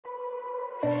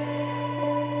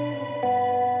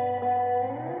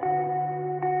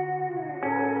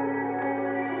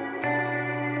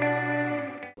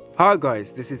Hi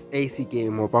guys, this is AC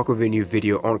Gamer back with a new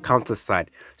video on Counter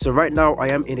side. So right now I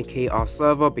am in a KR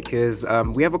server because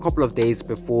we have a couple of days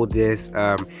before this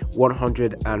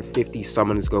 150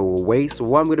 summons go away. So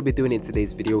what I'm going to be doing in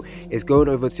today's video is going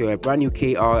over to a brand new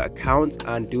KR account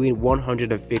and doing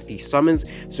 150 summons.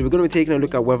 So we're going to be taking a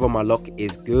look at whether my luck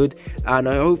is good, and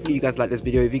hopefully you guys like this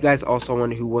video. If you guys are someone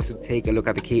who wants to take a look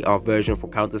at the KR version for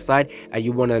Counter side and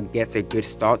you want to get a good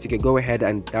start, you can go ahead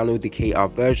and download the KR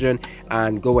version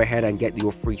and go ahead and get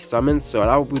your free summons. So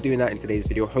I will be doing that in today's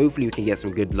video. Hopefully we can get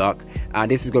some good luck, and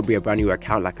this is going to be a brand new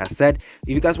account like I said.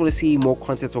 If you guys want to see more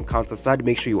content on Counter side,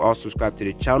 make sure you are subscribed to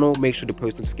the channel. Make sure the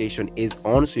post notification is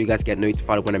on so you guys get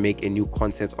notified when I make a new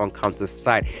content on Counter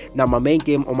side. Now my main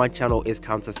game on my channel is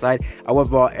Counter side.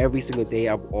 However, every single day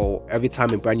or every time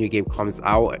a brand new game comes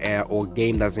out or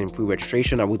game that's improved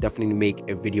registration, I will definitely make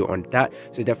a video on that,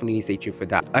 so definitely stay tuned for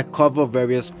that. I cover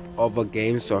various other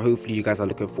games, so hopefully you guys are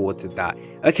looking forward to that.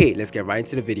 Okay, let's get right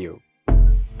into the video.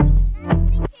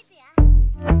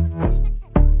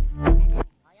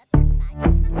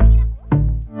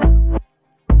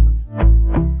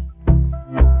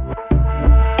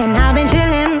 And I've been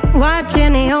chilling,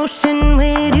 watching the ocean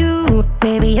with you,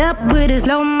 baby, up with a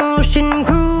slow motion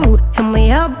crew. And we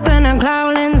up in our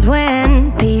cloudlands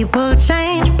when people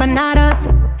change, but not us.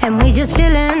 And we just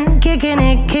chillin', kicking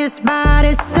it, kissed by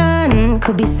the sun.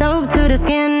 Could be soaked to the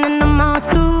skin in the mall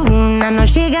soon. I know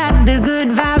she got the good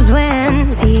vibes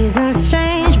when seasons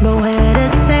change, but we're the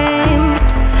same.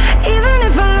 Even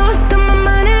if I lost all my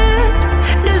money,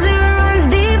 the zero runs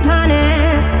deep, honey.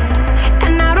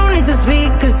 And I don't need to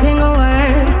speak a single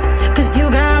word, cause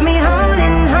you got me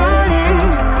holding, holding.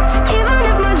 Even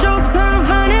if my jokes aren't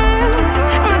funny,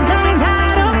 my tongue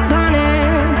tied up on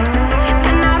it.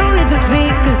 And I don't need to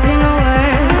speak a single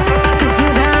word, cause you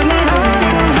got me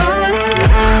holding, holding.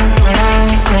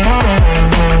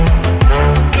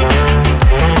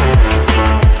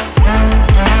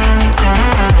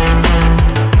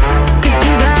 Cause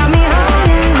you got me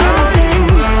holding, holding.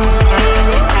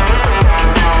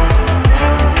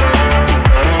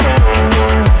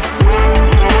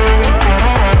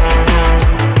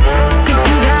 Cause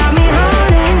you got me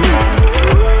holding.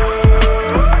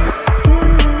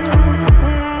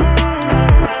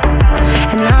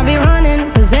 And I'll be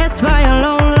running, possessed by a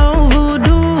low, low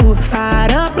voodoo.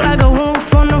 Fired up like a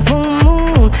wolf on a full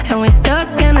moon. And we're stuck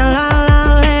in a la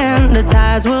la land. The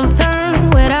tides will turn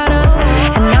without us.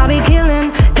 And I'll be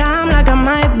killing time like I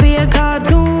might be a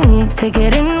cartoon. Take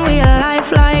it in real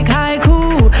life like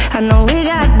haiku. I know we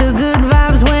got the good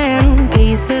vibes when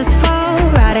pieces fall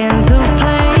right into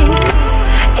place.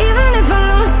 Even if I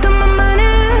lost all my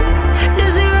money, the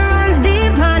zero runs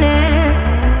deep, honey.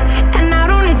 And I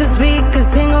don't need to speak a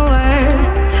single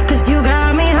word, cause you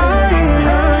got me holding,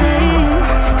 holding.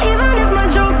 Even if my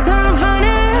jokes aren't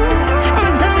funny,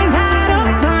 my tongue tied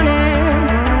up on it.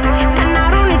 And I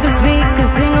don't need to speak a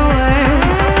single word,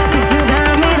 cause you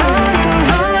got me holding,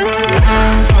 holding.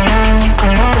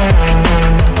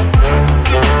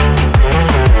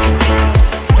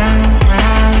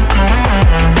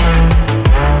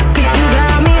 Cause you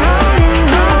got me holding,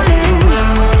 holding.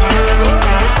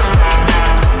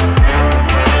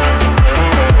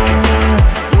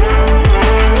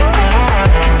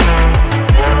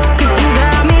 Cause you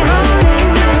got me holding.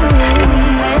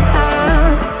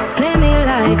 Play me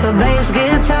like a bass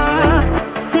guitar,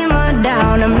 simmer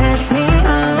down and mess me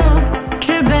up.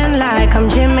 Tripping like I'm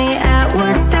Jimmy